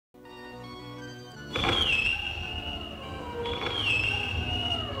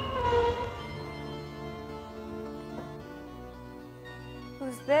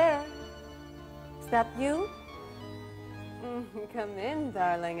there. Is that you? Come in,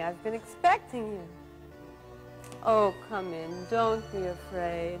 darling. I've been expecting you. Oh, come in. Don't be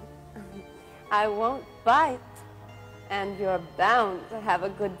afraid. I won't bite. And you're bound to have a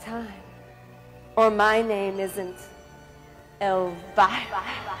good time. Or my name isn't Elvira.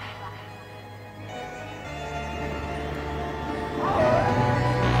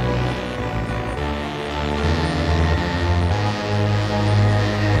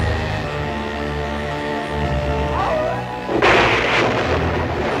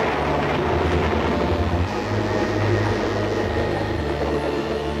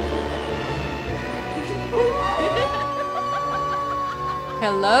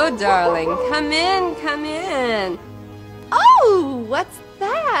 Hello, darling. Come in, come in. Oh, what's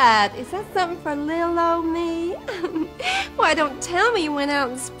that? Is that something for little old me? Why, don't tell me you went out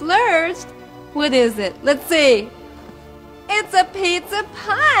and splurged. What is it? Let's see. It's a pizza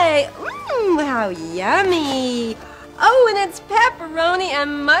pie. Mmm, how yummy. Oh, and it's pepperoni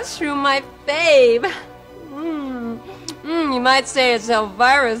and mushroom, my fave. You might say it's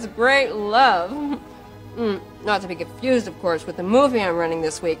Elvira's great love. Not to be confused, of course, with the movie I'm running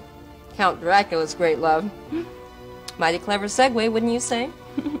this week, Count Dracula's Great Love. Mighty clever segue, wouldn't you say?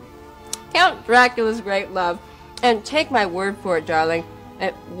 Count Dracula's Great Love. And take my word for it, darling,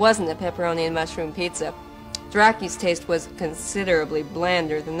 it wasn't a pepperoni and mushroom pizza. Dracu's taste was considerably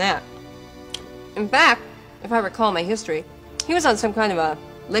blander than that. In fact, if I recall my history, he was on some kind of a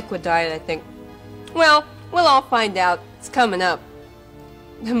liquid diet, I think. Well, we'll all find out. It's coming up.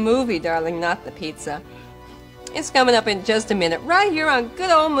 The movie, darling, not the pizza. It's coming up in just a minute, right here on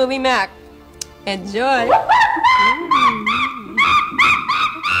good old Movie Mac. Enjoy!